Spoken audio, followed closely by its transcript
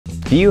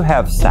Do you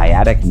have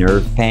sciatic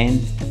nerve pain?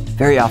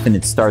 Very often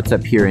it starts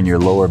up here in your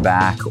lower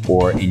back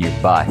or in your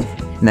butt,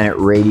 and then it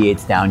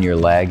radiates down your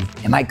leg.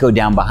 It might go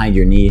down behind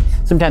your knee.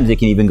 Sometimes it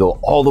can even go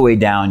all the way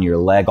down your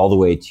leg, all the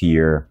way to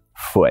your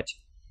foot.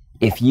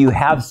 If you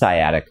have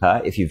sciatica,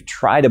 if you've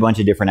tried a bunch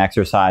of different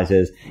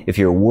exercises, if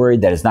you're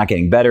worried that it's not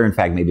getting better, in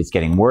fact, maybe it's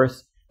getting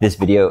worse, this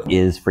video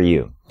is for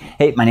you.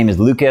 Hey, my name is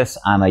Lucas.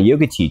 I'm a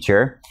yoga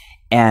teacher.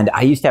 And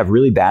I used to have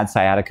really bad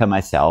sciatica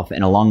myself,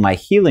 and along my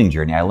healing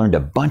journey, I learned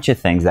a bunch of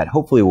things that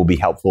hopefully will be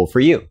helpful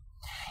for you.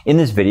 In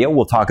this video,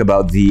 we'll talk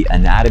about the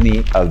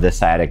anatomy of the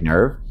sciatic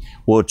nerve.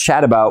 We'll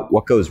chat about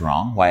what goes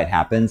wrong, why it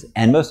happens,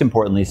 and most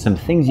importantly, some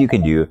things you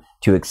can do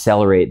to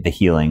accelerate the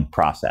healing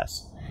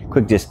process.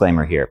 Quick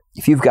disclaimer here.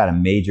 If you've got a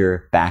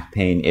major back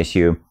pain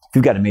issue, if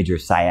you've got a major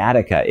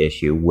sciatica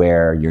issue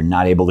where you're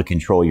not able to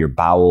control your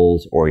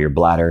bowels or your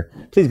bladder,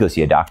 please go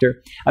see a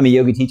doctor. I'm a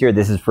yoga teacher.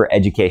 This is for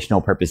educational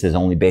purposes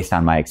only based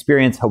on my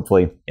experience.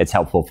 Hopefully it's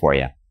helpful for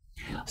you.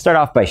 I'll start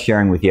off by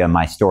sharing with you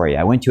my story.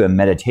 I went to a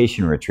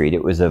meditation retreat.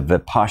 It was a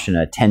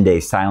Vipassana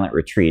 10-day silent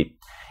retreat,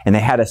 and they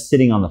had us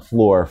sitting on the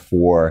floor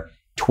for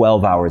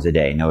 12 hours a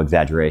day, no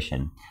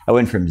exaggeration. I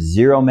went from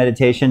 0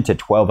 meditation to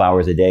 12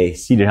 hours a day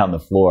seated on the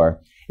floor.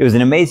 It was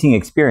an amazing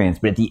experience,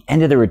 but at the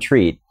end of the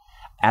retreat,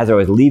 as I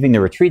was leaving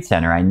the retreat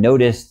center, I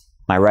noticed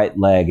my right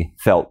leg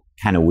felt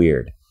kind of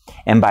weird.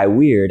 And by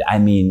weird, I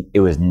mean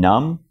it was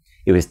numb,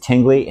 it was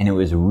tingly, and it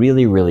was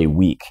really, really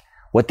weak.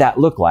 What that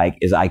looked like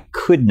is I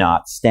could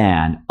not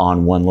stand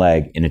on one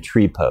leg in a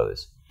tree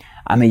pose.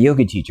 I'm a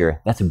yoga teacher.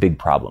 That's a big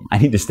problem. I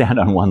need to stand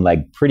on one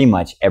leg pretty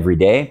much every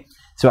day.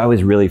 So I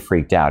was really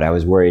freaked out. I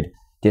was worried,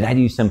 did I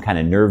do some kind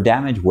of nerve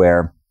damage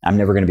where I'm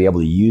never going to be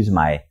able to use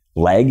my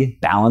leg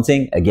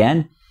balancing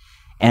again?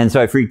 And so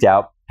I freaked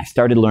out. I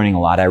started learning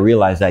a lot. I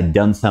realized I'd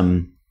done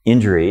some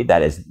injury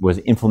that was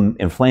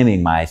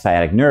inflaming my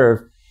sciatic nerve,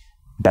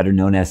 better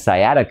known as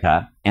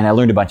sciatica, and I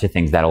learned a bunch of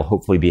things that'll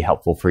hopefully be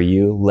helpful for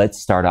you.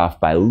 Let's start off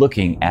by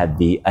looking at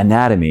the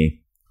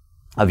anatomy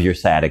of your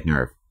sciatic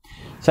nerve.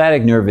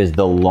 Sciatic nerve is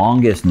the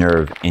longest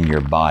nerve in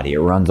your body. It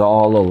runs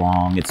all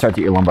along, it starts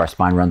at your lumbar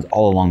spine, runs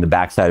all along the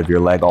backside of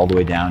your leg, all the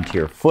way down to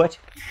your foot.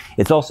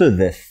 It's also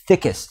the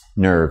thickest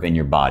nerve in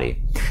your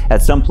body.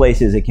 At some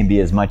places, it can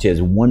be as much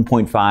as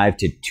 1.5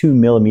 to 2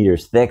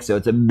 millimeters thick, so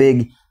it's a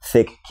big,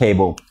 thick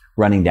cable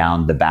running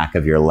down the back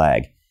of your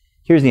leg.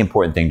 Here's the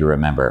important thing to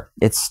remember.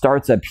 It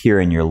starts up here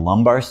in your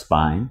lumbar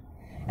spine,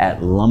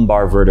 at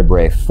lumbar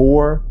vertebrae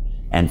 4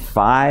 and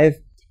 5,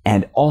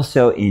 and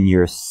also in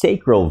your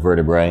sacral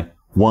vertebrae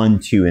 1,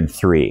 2, and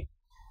 3.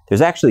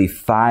 There's actually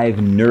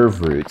 5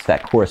 nerve roots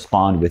that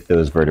correspond with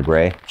those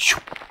vertebrae.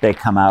 They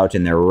come out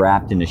and they're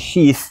wrapped in a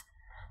sheath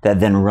that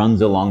then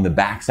runs along the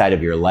backside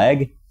of your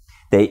leg.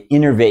 They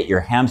innervate your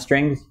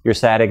hamstrings, your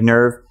sciatic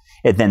nerve.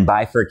 It then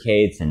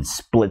bifurcates and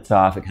splits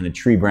off. It kind of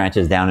tree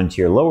branches down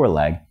into your lower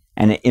leg,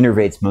 and it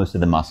innervates most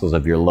of the muscles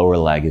of your lower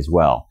leg as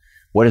well.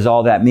 What does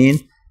all that mean?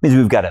 It means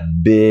we've got a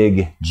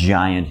big,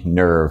 giant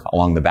nerve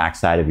along the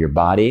backside of your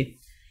body.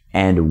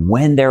 And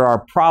when there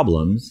are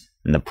problems,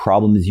 and the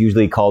problem is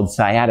usually called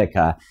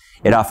sciatica,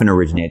 it often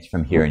originates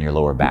from here in your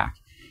lower back.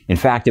 In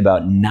fact,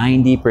 about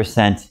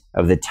 90%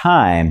 of the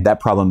time, that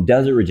problem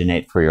does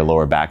originate for your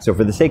lower back. So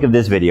for the sake of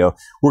this video,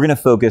 we're going to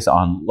focus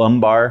on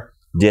lumbar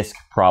disc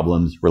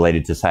problems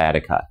related to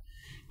sciatica.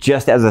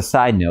 Just as a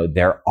side note,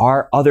 there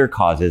are other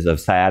causes of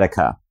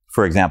sciatica.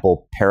 For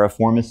example,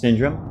 piriformis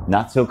syndrome,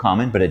 not so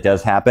common, but it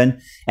does happen,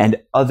 and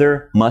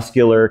other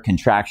muscular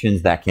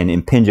contractions that can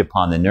impinge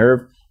upon the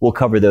nerve. We'll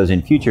cover those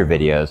in future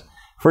videos.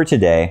 For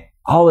today,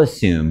 I'll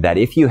assume that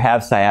if you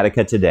have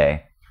sciatica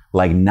today,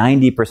 like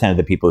 90% of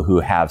the people who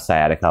have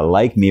sciatica,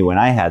 like me when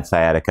I had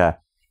sciatica,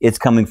 it's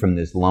coming from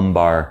this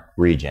lumbar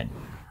region.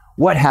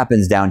 What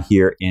happens down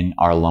here in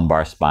our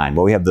lumbar spine?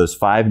 Well, we have those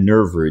 5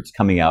 nerve roots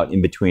coming out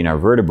in between our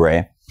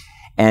vertebrae.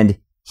 And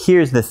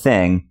here's the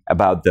thing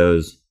about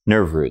those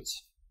nerve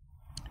roots.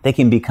 They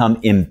can become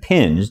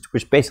impinged,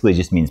 which basically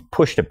just means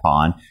pushed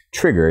upon,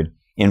 triggered,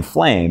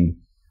 inflamed,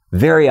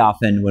 very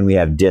often when we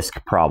have disc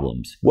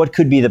problems. What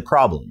could be the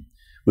problem?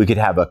 We could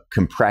have a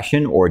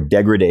compression or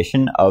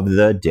degradation of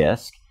the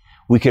disc.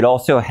 We could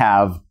also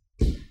have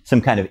some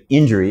kind of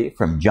injury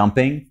from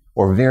jumping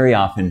or very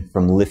often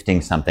from lifting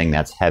something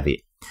that's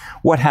heavy.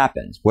 What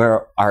happens?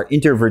 Where our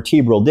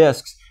intervertebral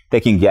discs, they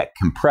can get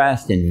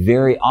compressed and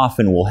very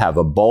often we'll have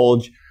a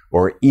bulge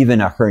or even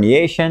a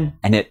herniation,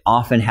 and it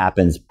often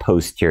happens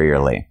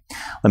posteriorly.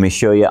 Let me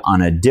show you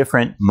on a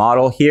different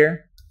model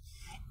here.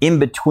 In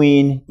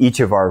between each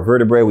of our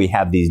vertebrae, we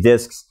have these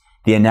discs.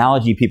 The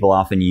analogy people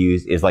often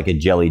use is like a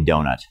jelly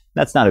donut.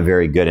 That's not a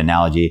very good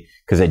analogy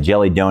because a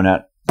jelly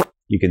donut,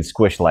 you can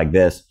squish like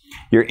this.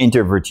 Your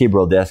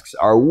intervertebral discs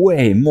are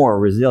way more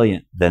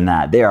resilient than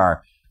that. They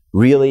are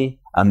really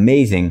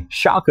amazing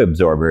shock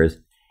absorbers,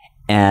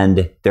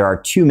 and there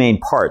are 2 main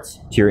parts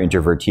to your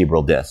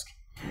intervertebral disc.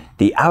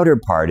 The outer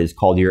part is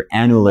called your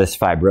annulus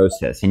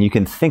fibrosus, and you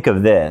can think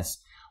of this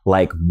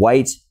like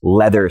white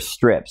leather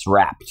strips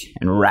wrapped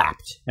and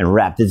wrapped and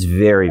wrapped. It's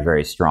very,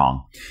 very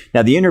strong.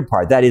 Now the inner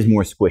part, that is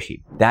more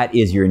squishy. That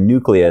is your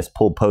nucleus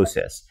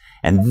pulposus.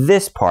 And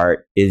this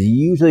part is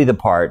usually the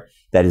part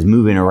that is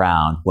moving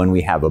around when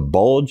we have a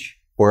bulge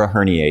or a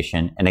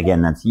herniation. And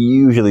again, that's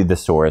usually the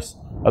source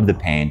of the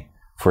pain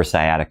for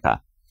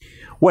sciatica.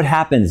 What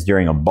happens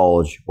during a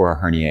bulge or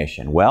a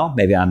herniation? Well,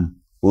 maybe I'm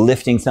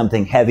lifting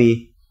something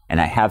heavy and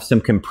I have some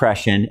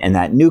compression and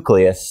that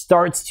nucleus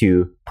starts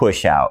to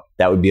push out.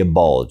 That would be a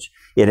bulge.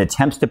 It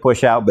attempts to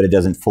push out, but it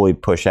doesn't fully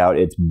push out.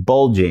 It's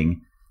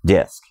bulging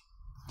disc.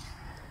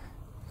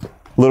 A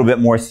little bit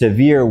more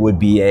severe would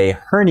be a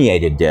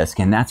herniated disc,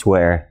 and that's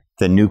where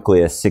the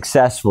nucleus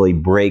successfully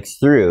breaks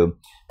through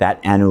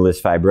that annulus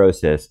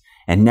fibrosus.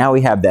 And now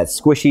we have that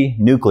squishy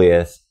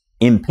nucleus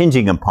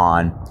impinging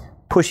upon,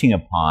 pushing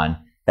upon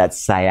that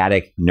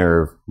sciatic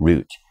nerve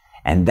root.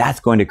 And that's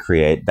going to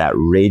create that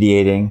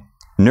radiating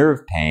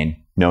nerve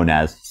pain known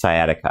as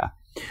sciatica.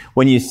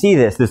 When you see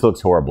this, this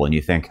looks horrible and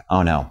you think,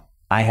 oh no,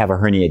 I have a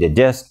herniated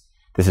disc.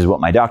 This is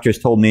what my doctors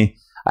told me.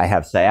 I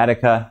have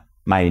sciatica.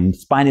 My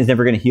spine is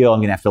never going to heal. I'm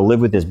going to have to live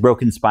with this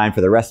broken spine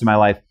for the rest of my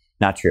life.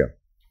 Not true.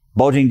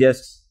 Bulging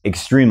discs,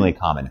 extremely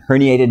common.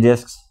 Herniated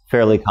discs,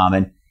 fairly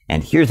common.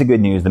 And here's the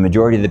good news. The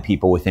majority of the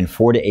people within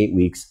 4 to 8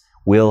 weeks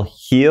will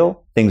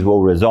heal. Things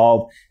will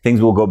resolve.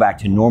 Things will go back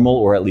to normal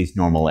or at least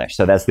normal-ish.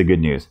 So that's the good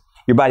news.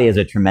 Your body has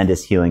a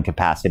tremendous healing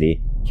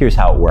capacity. Here's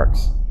how it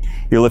works.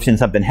 You're lifting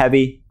something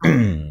heavy.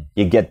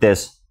 You get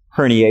this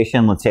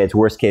herniation. Let's say it's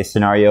worst case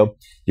scenario.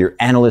 Your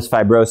annulus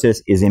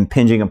fibrosis is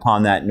impinging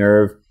upon that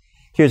nerve.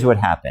 Here's what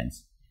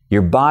happens.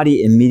 Your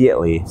body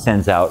immediately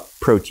sends out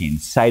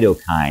proteins,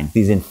 cytokines,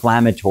 these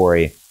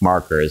inflammatory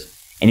markers,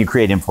 and you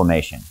create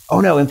inflammation.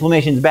 Oh no,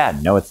 inflammation is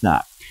bad. No, it's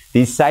not.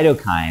 These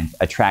cytokines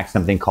attract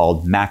something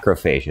called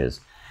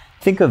macrophages.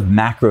 Think of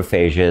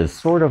macrophages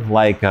sort of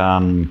like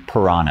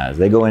piranhas.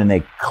 They go in and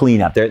they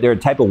clean up. They're a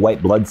type of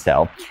white blood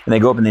cell, and they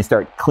go up and they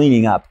start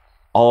cleaning up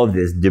all of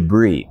this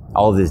debris,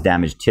 all of this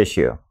damaged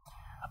tissue.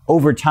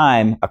 Over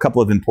time, a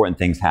couple of important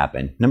things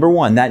happen. Number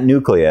one, that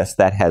nucleus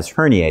that has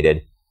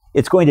herniated,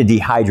 it's going to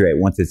dehydrate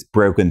once it's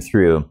broken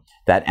through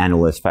that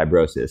annulus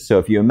fibrosis. So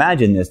if you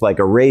imagine this like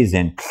a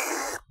raisin,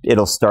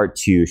 it'll start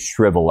to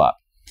shrivel up.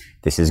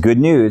 This is good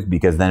news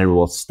because then it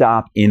will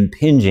stop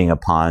impinging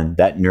upon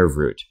that nerve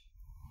root.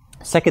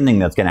 Second thing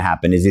that's going to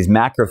happen is these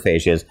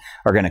macrophages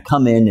are going to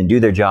come in and do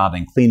their job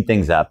and clean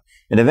things up.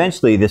 And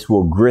eventually this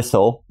will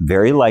gristle,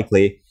 very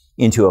likely,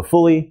 into a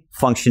fully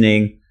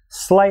functioning,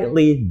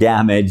 slightly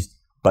damaged,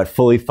 but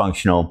fully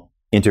functional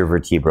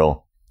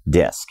intervertebral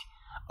disc.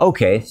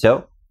 Okay,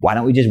 so why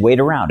don't we just wait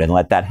around and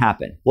let that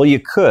happen? Well, you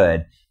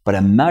could, but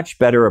a much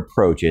better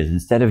approach is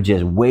instead of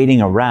just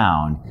waiting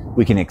around,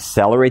 we can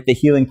accelerate the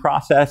healing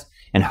process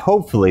and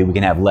hopefully we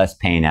can have less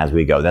pain as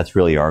we go. That's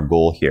really our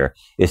goal here,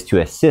 is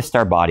to assist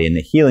our body in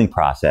the healing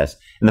process.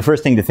 And the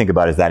first thing to think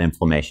about is that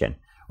inflammation.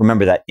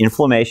 Remember that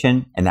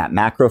inflammation and that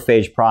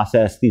macrophage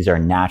process, these are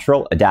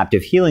natural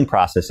adaptive healing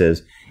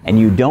processes, and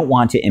you don't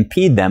want to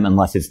impede them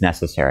unless it's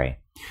necessary.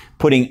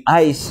 Putting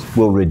ice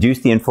will reduce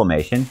the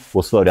inflammation,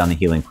 will slow down the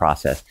healing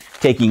process.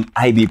 Taking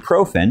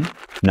ibuprofen,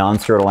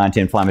 non-steroidal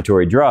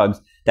anti-inflammatory drugs,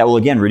 that will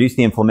again reduce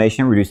the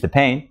inflammation, reduce the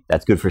pain.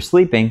 That's good for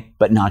sleeping,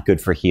 but not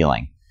good for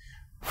healing.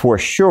 For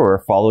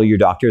sure, follow your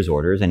doctor's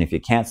orders, and if you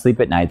can't sleep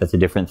at night, that's a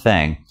different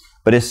thing.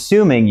 But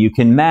assuming you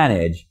can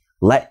manage,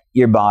 let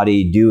your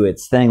body do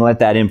its thing, let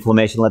that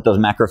inflammation, let those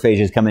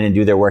macrophages come in and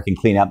do their work and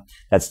clean up.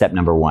 That's step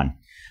number one.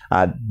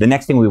 The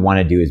next thing we want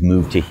to do is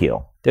move to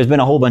heal. There's been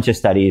a whole bunch of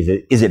studies.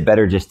 Is it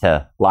better just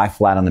to lie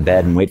flat on the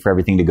bed and wait for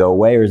everything to go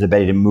away, or is it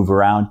better to move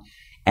around?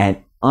 And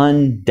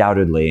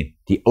undoubtedly,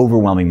 the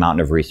overwhelming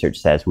mountain of research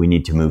says we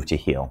need to move to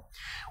heal.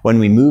 When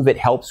we move, it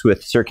helps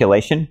with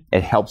circulation.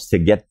 It helps to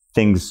get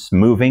things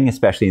moving,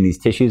 especially in these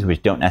tissues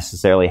which don't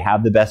necessarily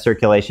have the best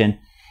circulation.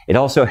 It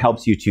also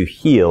helps you to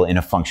heal in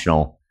a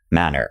functional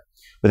manner.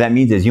 What that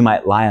means is you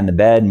might lie on the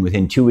bed and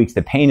within 2 weeks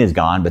the pain is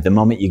gone, but the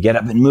moment you get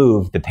up and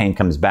move, the pain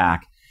comes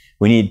back.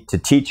 We need to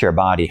teach our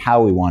body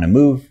how we want to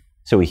move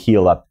so we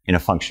heal up in a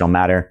functional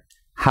manner.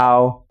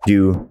 How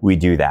do we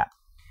do that?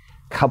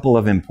 Couple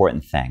of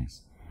important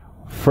things.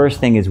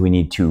 First thing is we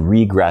need to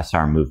regress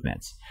our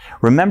movements.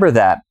 Remember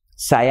that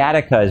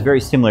sciatica is very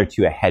similar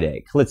to a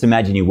headache. Let's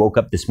imagine you woke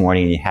up this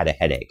morning and you had a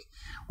headache.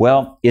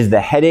 Well, is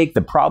the headache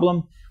the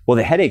problem? Well,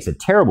 the headache's a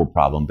terrible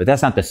problem, but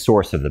that's not the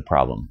source of the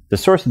problem. The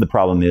source of the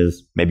problem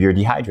is maybe you're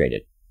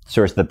dehydrated. The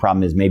source of the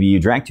problem is maybe you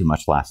drank too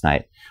much last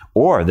night.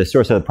 Or the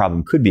source of the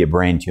problem could be a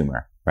brain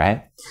tumor,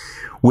 right?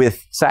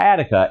 With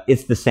sciatica,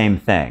 it's the same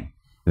thing.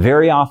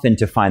 Very often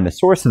to find the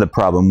source of the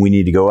problem, we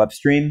need to go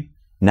upstream.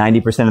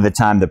 90% of the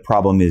time, the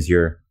problem is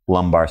your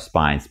lumbar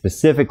spine,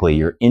 specifically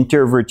your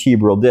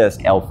intervertebral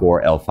disc,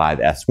 L4, L5,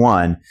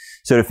 S1.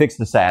 So to fix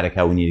the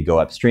sciatica, we need to go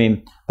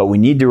upstream, but we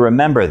need to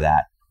remember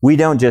that we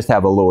don't just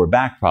have a lower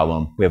back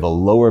problem, we have a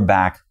lower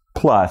back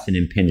plus an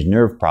impinged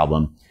nerve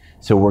problem.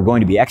 So we're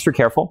going to be extra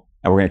careful,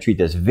 and we're going to treat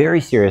this very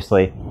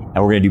seriously, and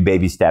we're going to do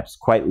baby steps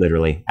quite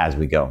literally as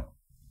we go.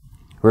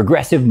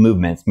 Regressive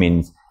movements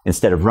means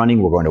instead of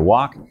running, we're going to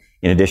walk.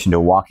 In addition to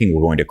walking,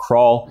 we're going to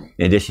crawl.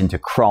 In addition to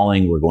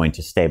crawling, we're going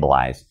to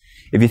stabilize.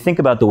 If you think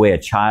about the way a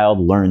child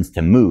learns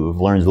to move,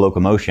 learns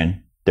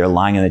locomotion, They're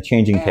lying on the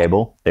changing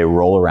table. They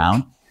roll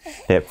around.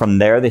 From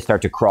there, they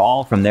start to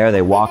crawl. From there,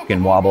 they walk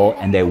and wobble,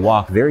 and they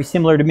walk very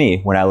similar to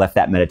me when I left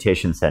that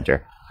meditation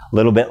center. A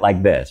little bit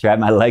like this, right?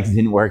 My legs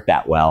didn't work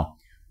that well.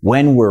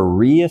 When we're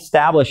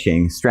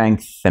reestablishing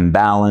strength and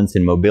balance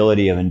and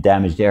mobility of a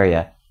damaged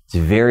area, it's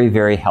very,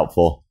 very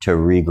helpful to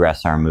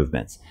regress our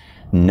movements.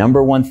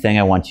 Number one thing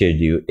I want you to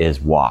do is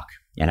walk.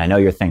 And I know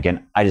you're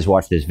thinking, I just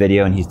watched this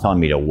video and he's telling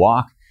me to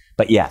walk.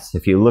 But yes,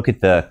 if you look at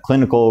the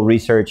clinical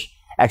research,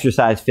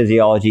 exercise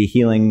physiology,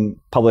 healing,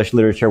 published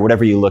literature,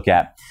 whatever you look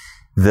at,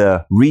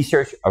 the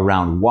research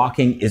around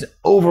walking is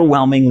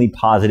overwhelmingly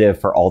positive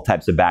for all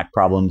types of back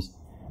problems.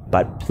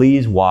 But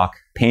please walk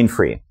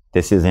pain-free.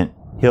 This isn't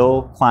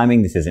hill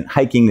climbing, this isn't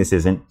hiking, this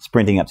isn't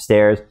sprinting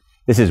upstairs.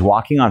 This is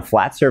walking on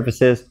flat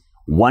surfaces,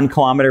 1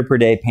 kilometer per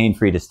day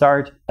pain-free to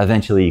start.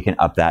 Eventually you can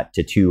up that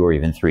to 2 or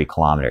even 3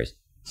 kilometers.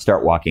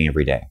 Start walking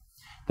every day.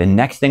 The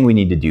next thing we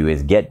need to do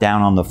is get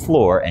down on the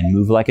floor and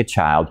move like a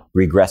child,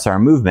 regress our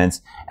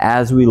movements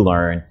as we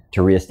learn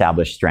to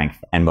reestablish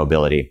strength and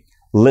mobility.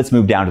 Let's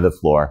move down to the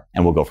floor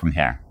and we'll go from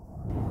here.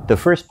 The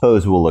first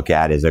pose we'll look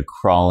at is a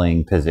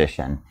crawling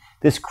position.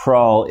 This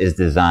crawl is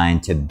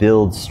designed to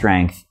build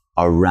strength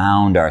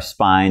around our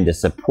spine to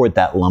support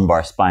that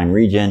lumbar spine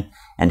region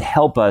and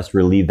help us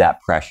relieve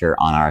that pressure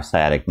on our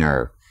sciatic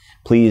nerve.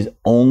 Please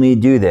only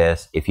do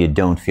this if you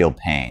don't feel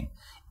pain.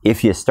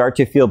 If you start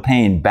to feel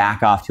pain,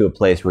 back off to a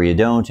place where you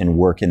don't and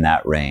work in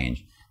that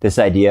range. This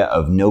idea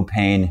of no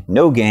pain,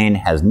 no gain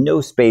has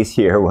no space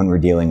here when we're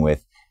dealing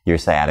with your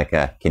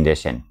sciatica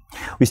condition.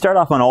 We start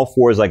off on all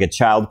fours like a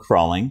child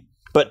crawling,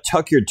 but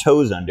tuck your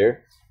toes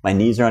under. My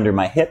knees are under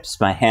my hips,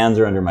 my hands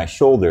are under my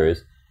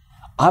shoulders.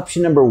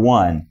 Option number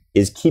 1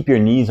 is keep your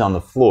knees on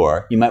the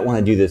floor. You might want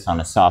to do this on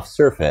a soft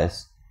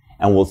surface,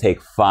 and we'll take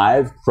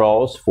 5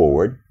 crawls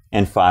forward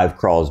and 5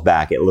 crawls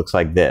back. It looks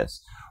like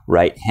this.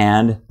 Right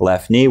hand,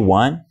 left knee,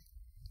 1,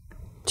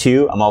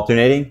 2, I'm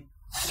alternating,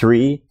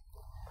 3,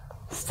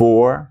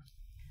 4,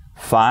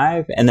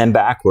 5, and then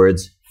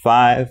backwards,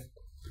 5,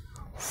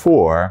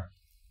 4,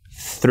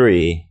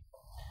 3,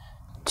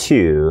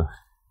 2,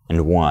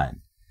 and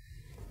 1.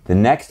 The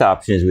next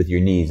option is with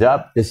your knees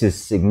up. This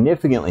is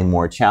significantly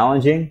more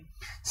challenging.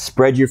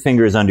 Spread your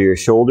fingers under your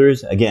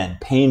shoulders. Again,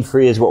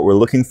 pain-free is what we're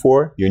looking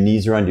for. Your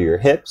knees are under your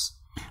hips.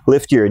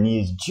 Lift your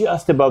knees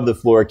just above the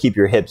floor. Keep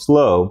your hips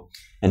low.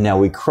 And now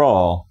we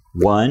crawl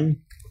 1,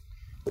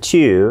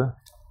 2,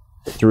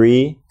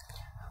 3,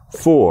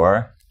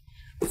 4,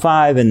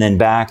 5, and then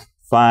back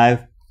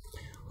 5,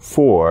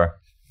 4,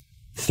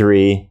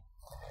 3,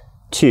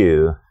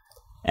 2,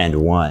 and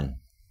 1.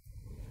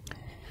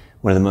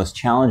 One of the most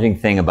challenging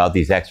thing about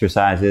these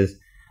exercises,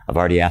 I've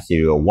already asked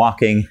you to go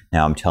walking,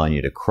 now I'm telling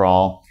you to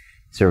crawl.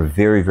 These are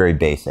very, very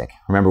basic.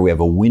 Remember, we have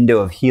a window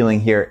of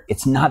healing here.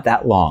 It's not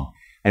that long.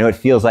 I know it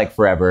feels like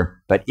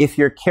forever, but if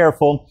you're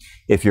careful,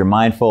 if you're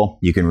mindful,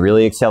 you can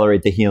really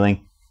accelerate the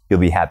healing. You'll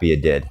be happy you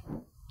did.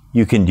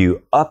 You can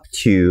do up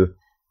to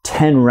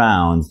 10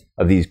 rounds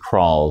of these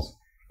crawls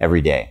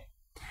every day.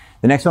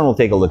 The next one we'll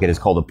take a look at is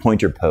called a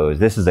pointer pose.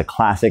 This is a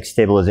classic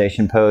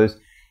stabilization pose.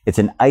 It's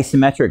an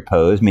isometric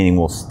pose, meaning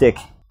we'll stick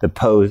the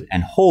pose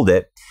and hold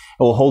it,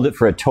 and we'll hold it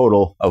for a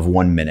total of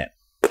 1 minute.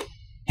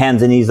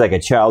 Hands and knees like a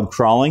child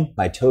crawling.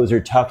 My toes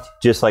are tucked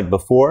just like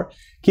before.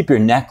 Keep your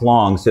neck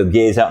long, so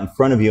gaze out in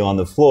front of you on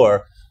the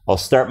floor. I'll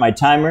start my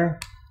timer.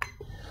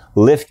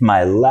 Lift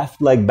my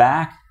left leg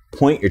back,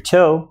 point your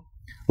toe.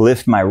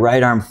 Lift my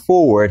right arm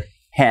forward,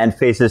 hand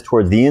faces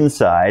towards the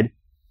inside.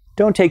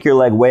 Don't take your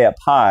leg way up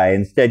high.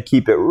 Instead,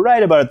 keep it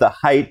right about at the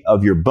height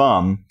of your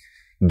bum.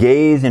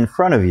 Gaze in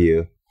front of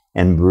you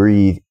and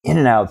breathe in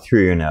and out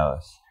through your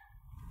nose.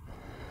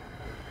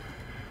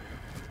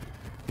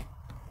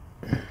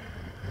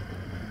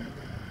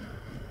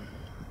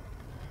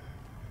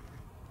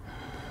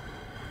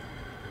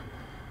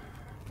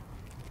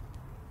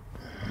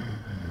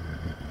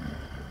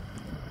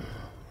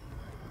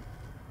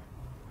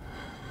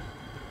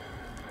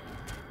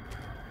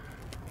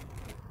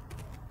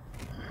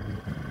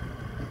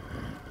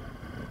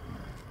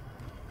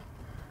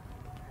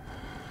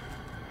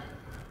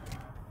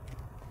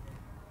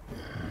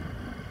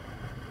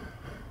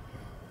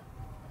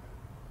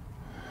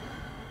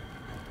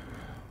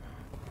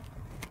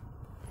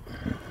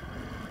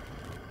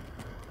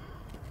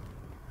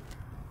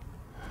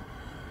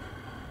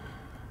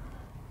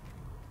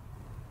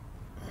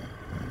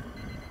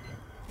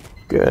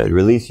 Good.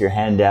 Release your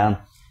hand down.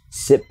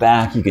 Sit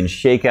back. You can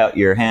shake out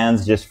your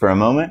hands just for a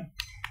moment,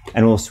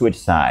 and we'll switch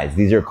sides.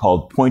 These are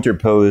called pointer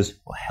pose.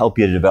 Will help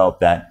you to develop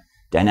that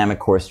dynamic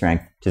core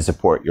strength to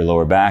support your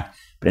lower back,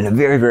 but in a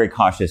very, very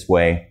cautious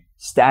way.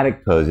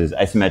 Static poses,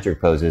 isometric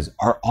poses,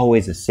 are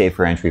always a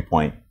safer entry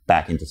point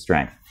back into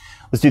strength.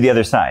 Let's do the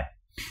other side.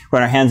 We're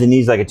on our hands and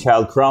knees like a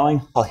child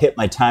crawling. I'll hit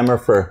my timer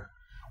for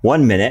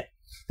 1 minute.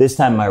 This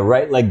time my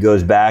right leg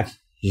goes back,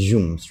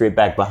 zoom, straight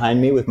back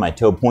behind me with my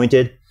toe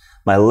pointed.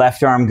 My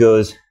left arm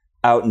goes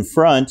out in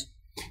front,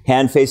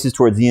 hand faces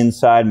towards the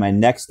inside, my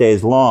neck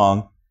stays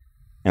long,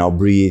 and I'll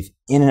breathe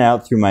in and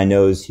out through my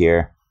nose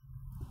here.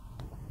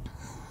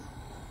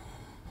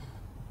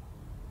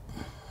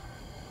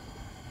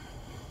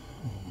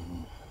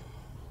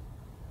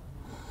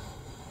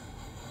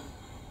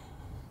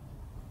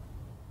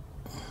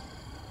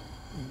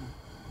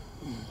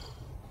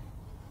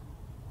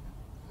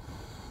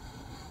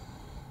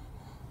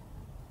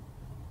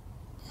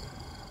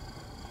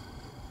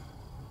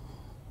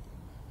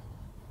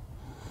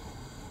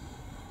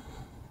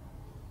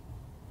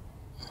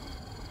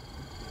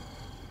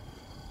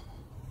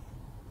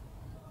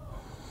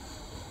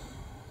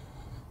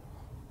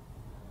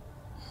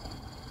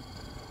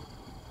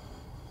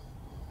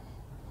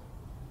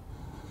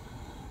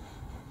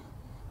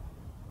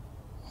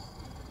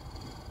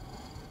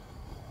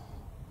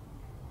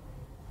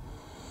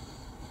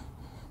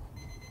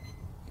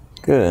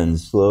 Good, and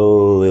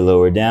slowly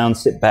lower down,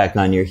 sit back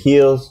on your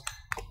heels,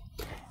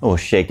 and we'll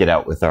shake it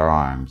out with our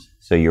arms.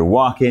 So you're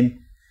walking,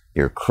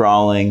 you're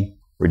crawling,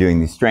 we're doing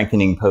these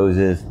strengthening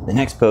poses. The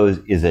next pose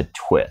is a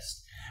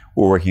twist.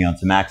 We're working on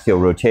some axial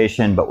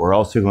rotation, but we're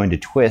also going to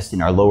twist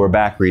in our lower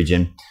back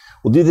region.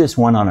 We'll do this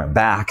one on our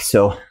back,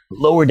 so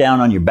lower down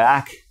on your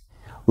back,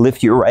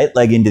 lift your right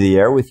leg into the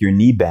air with your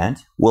knee bent.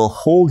 We'll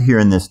hold here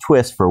in this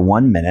twist for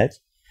 1 minute.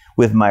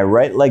 With my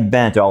right leg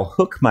bent, I'll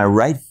hook my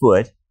right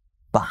foot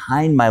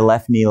behind my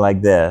left knee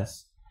like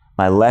this.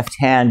 My left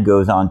hand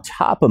goes on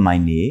top of my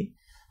knee.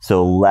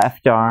 So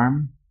left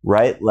arm,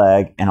 right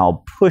leg, and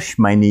I'll push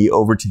my knee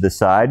over to the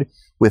side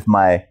with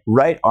my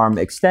right arm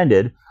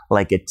extended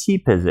like a T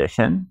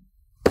position.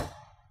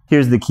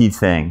 Here's the key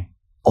thing.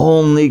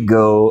 Only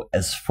go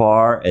as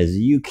far as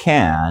you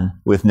can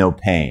with no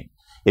pain.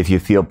 If you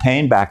feel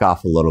pain, back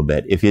off a little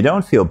bit. If you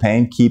don't feel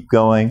pain, keep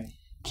going,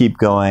 keep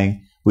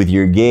going. With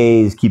your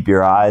gaze, keep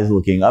your eyes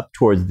looking up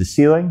towards the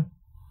ceiling,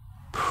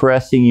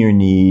 pressing your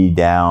knee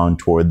down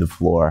toward the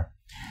floor.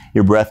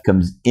 Your breath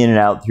comes in and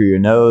out through your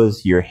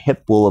nose. Your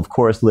hip will, of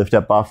course, lift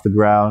up off the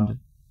ground.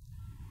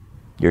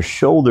 Your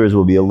shoulders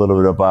will be a little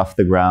bit up off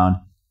the ground.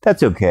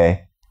 That's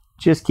okay.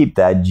 Just keep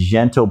that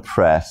gentle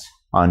press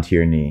onto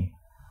your knee.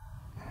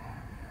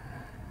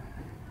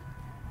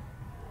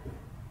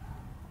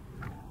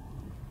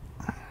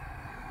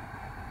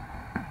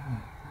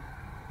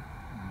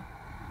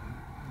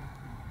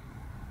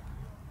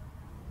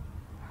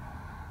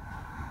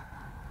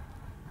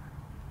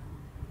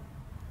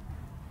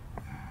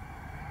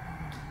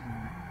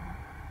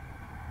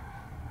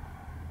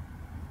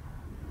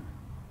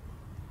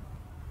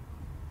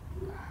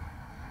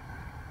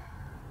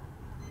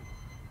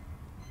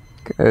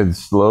 Good.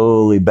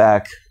 Slowly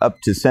back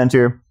up to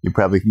center. You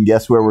probably can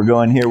guess where we're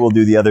going here. We'll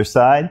do the other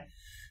side.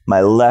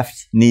 My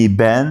left knee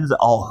bends.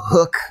 I'll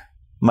hook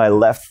my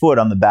left foot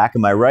on the back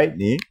of my right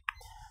knee.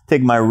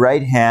 Take my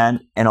right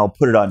hand and I'll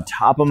put it on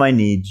top of my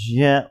knee,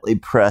 gently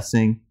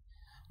pressing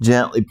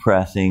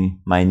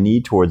my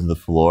knee towards the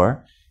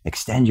floor.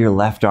 Extend your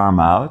left arm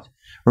out.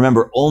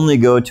 Remember, only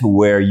go to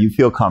where you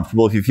feel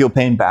comfortable. If you feel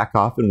pain, back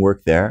off and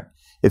work there.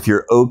 If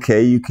you're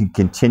okay, you can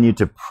continue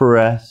to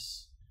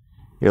press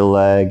your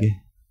leg.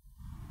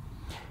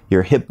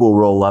 Your hip will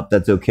roll up,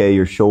 that's okay.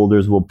 Your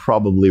shoulders will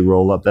probably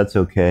roll up, that's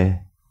okay.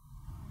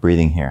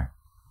 Breathing here.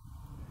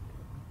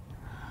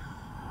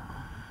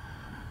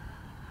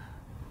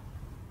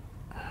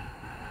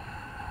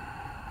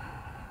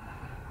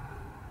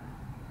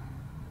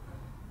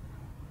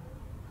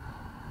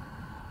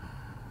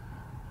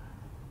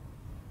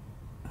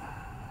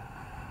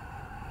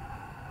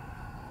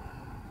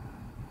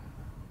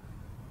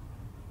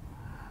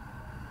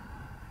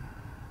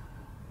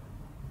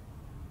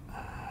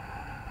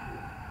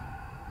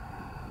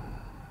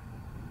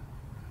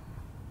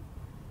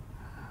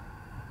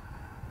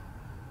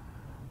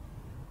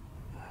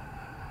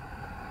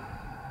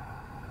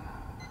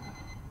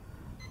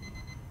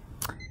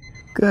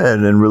 Good,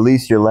 and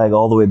release your leg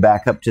all the way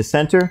back up to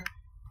center.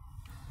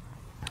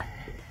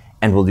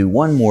 And we'll do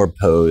one more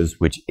pose,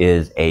 which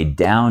is a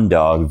down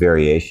dog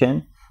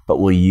variation, but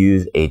we'll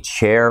use a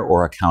chair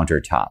or a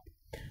countertop.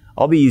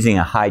 I'll be using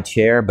a high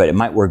chair, but it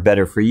might work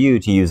better for you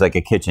to use like a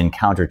kitchen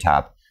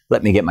countertop.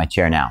 Let me get my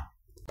chair now.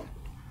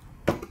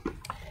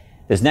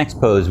 This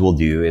next pose we'll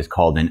do is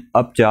called an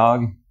up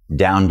dog,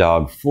 down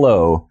dog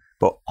flow,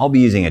 but I'll be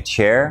using a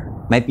chair.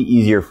 Might be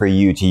easier for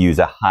you to use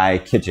a high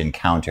kitchen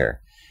counter.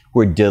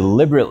 We're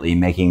deliberately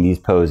making these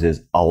poses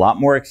a lot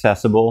more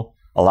accessible,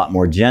 a lot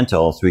more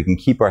gentle, so we can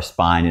keep our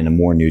spine in a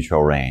more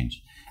neutral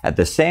range. At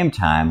the same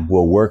time,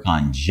 we'll work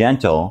on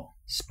gentle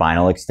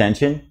spinal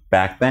extension,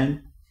 back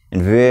bend,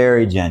 and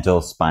very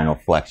gentle spinal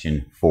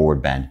flexion,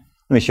 forward bend.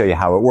 Let me show you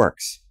how it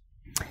works.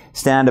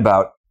 Stand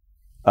about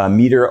a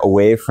meter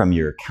away from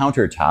your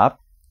countertop.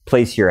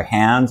 Place your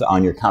hands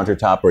on your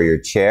countertop or your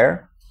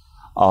chair.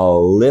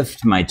 I'll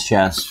lift my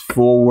chest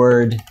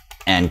forward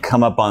and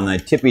come up on the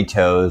tippy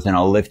toes, and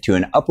I'll lift to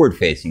an upward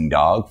facing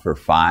dog for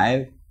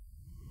 5,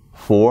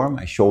 4,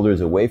 my shoulders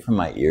away from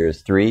my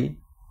ears, 3,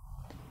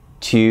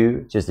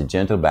 2, just a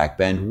gentle back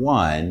bend,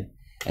 1,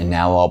 and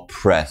now I'll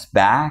press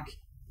back,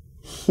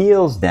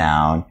 heels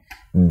down,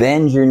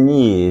 bend your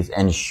knees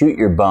and shoot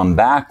your bum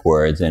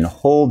backwards and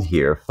hold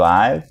here,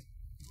 5,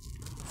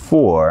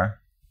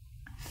 4,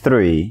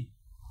 3,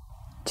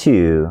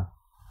 2,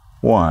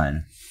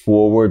 1.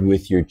 Forward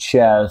with your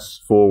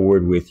chest,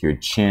 forward with your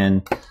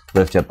chin.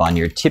 Lift up on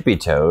your tippy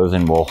toes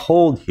and we'll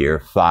hold here.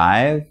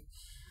 5.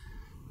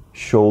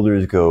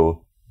 Shoulders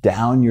go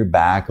down your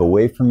back,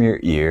 away from your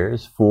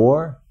ears.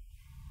 4,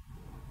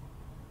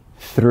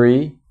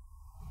 3,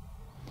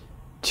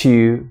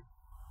 2,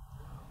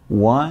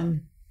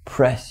 1.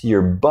 Press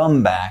your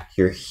bum back,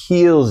 your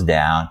heels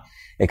down.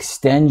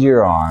 Extend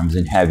your arms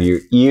and have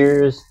your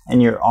ears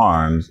and your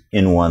arms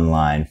in one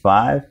line.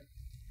 5,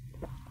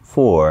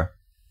 4,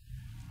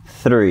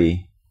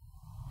 3,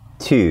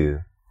 2,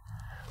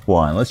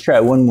 1. Let's try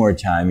it one more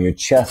time. Your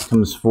chest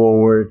comes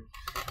forward,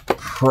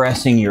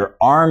 pressing your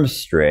arms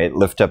straight,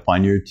 lift up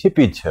on your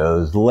tippy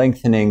toes,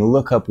 lengthening,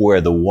 look up where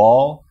the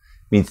wall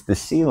meets the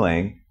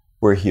ceiling.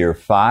 We're here,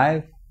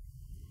 5,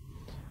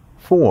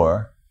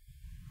 4,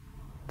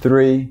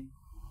 3,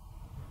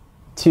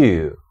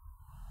 2,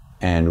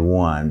 and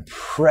 1.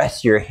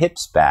 Press your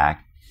hips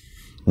back,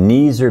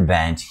 knees are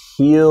bent,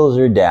 heels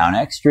are down,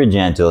 extra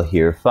gentle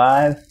here,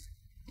 5,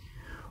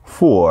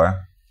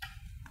 4,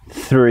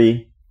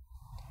 3,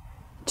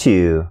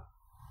 2,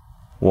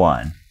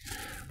 1.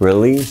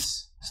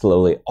 Release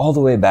slowly all the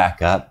way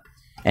back up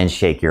and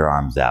shake your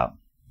arms out.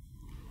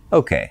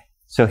 Okay,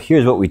 so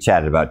here's what we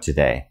chatted about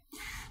today.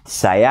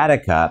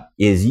 Sciatica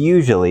is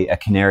usually a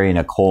canary in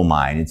a coal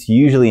mine. It's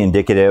usually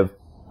indicative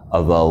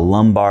of a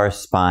lumbar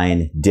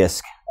spine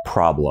disc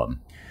problem.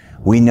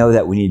 We know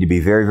that we need to be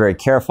very, very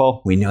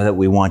careful. We know that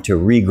we want to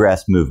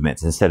regress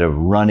movements. Instead of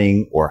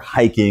running or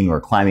hiking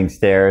or climbing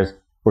stairs,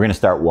 we're going to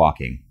start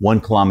walking 1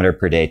 kilometer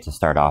per day to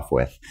start off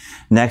with.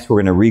 Next, we're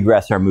going to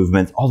regress our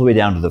movements all the way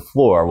down to the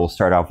floor. We'll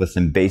start off with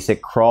some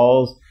basic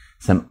crawls,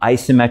 some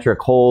isometric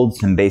holds,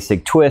 some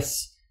basic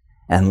twists.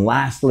 And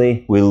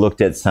lastly, we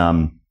looked at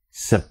some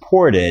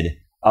supported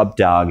up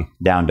dog,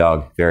 down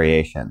dog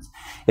variations.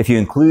 If you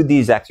include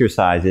these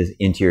exercises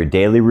into your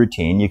daily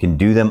routine, you can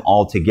do them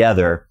all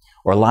together,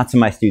 or lots of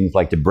my students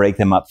like to break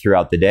them up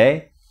throughout the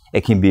day.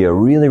 It can be a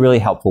really, really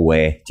helpful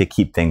way to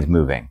keep things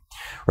moving.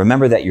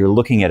 Remember that you're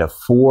looking at a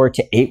 4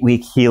 to 8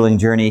 week healing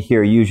journey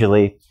here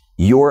usually.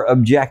 Your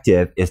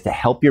objective is to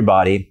help your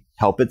body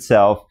help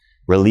itself,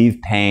 relieve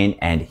pain,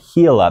 and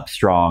heal up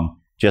strong,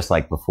 just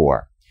like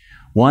before.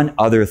 One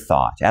other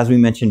thought, as we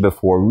mentioned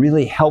before,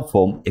 really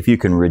helpful if you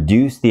can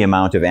reduce the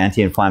amount of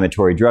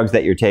anti-inflammatory drugs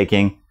that you're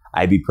taking,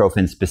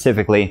 ibuprofen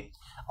specifically.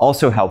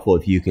 Also helpful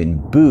if you can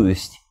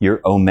boost your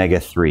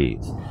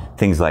omega-3s.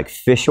 Things like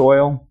fish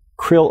oil,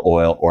 krill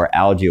oil, or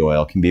algae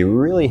oil can be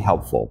really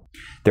helpful.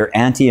 They're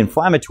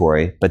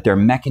anti-inflammatory, but their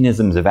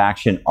mechanisms of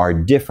action are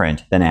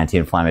different than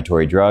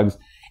anti-inflammatory drugs,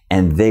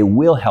 and they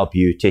will help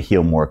you to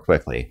heal more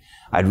quickly.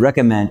 I'd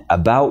recommend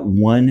about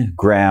 1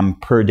 gram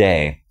per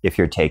day if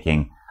you're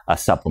taking a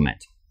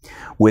supplement.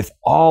 With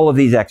all of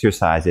these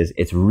exercises,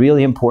 it's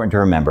really important to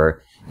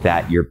remember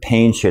that your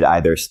pain should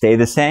either stay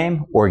the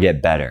same or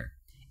get better.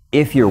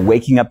 If you're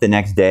waking up the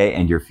next day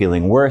and you're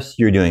feeling worse,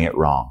 you're doing it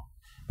wrong.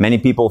 Many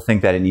people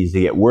think that it needs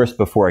to get worse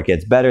before it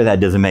gets better.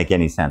 That doesn't make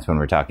any sense when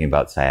we're talking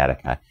about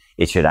sciatica.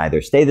 It should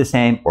either stay the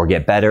same or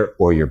get better,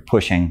 or you're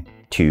pushing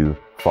too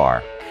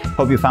far.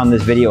 Hope you found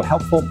this video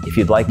helpful. If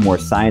you'd like more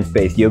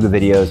science-based yoga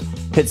videos,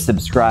 hit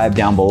subscribe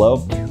down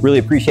below. Really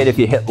appreciate if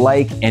you hit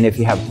like, and if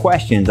you have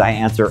questions, I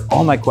answer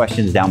all my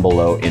questions down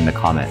below in the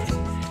comments.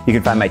 You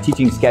can find my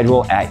teaching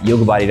schedule at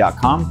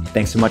yogabody.com.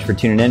 Thanks so much for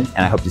tuning in,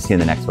 and I hope to see you in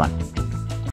the next one.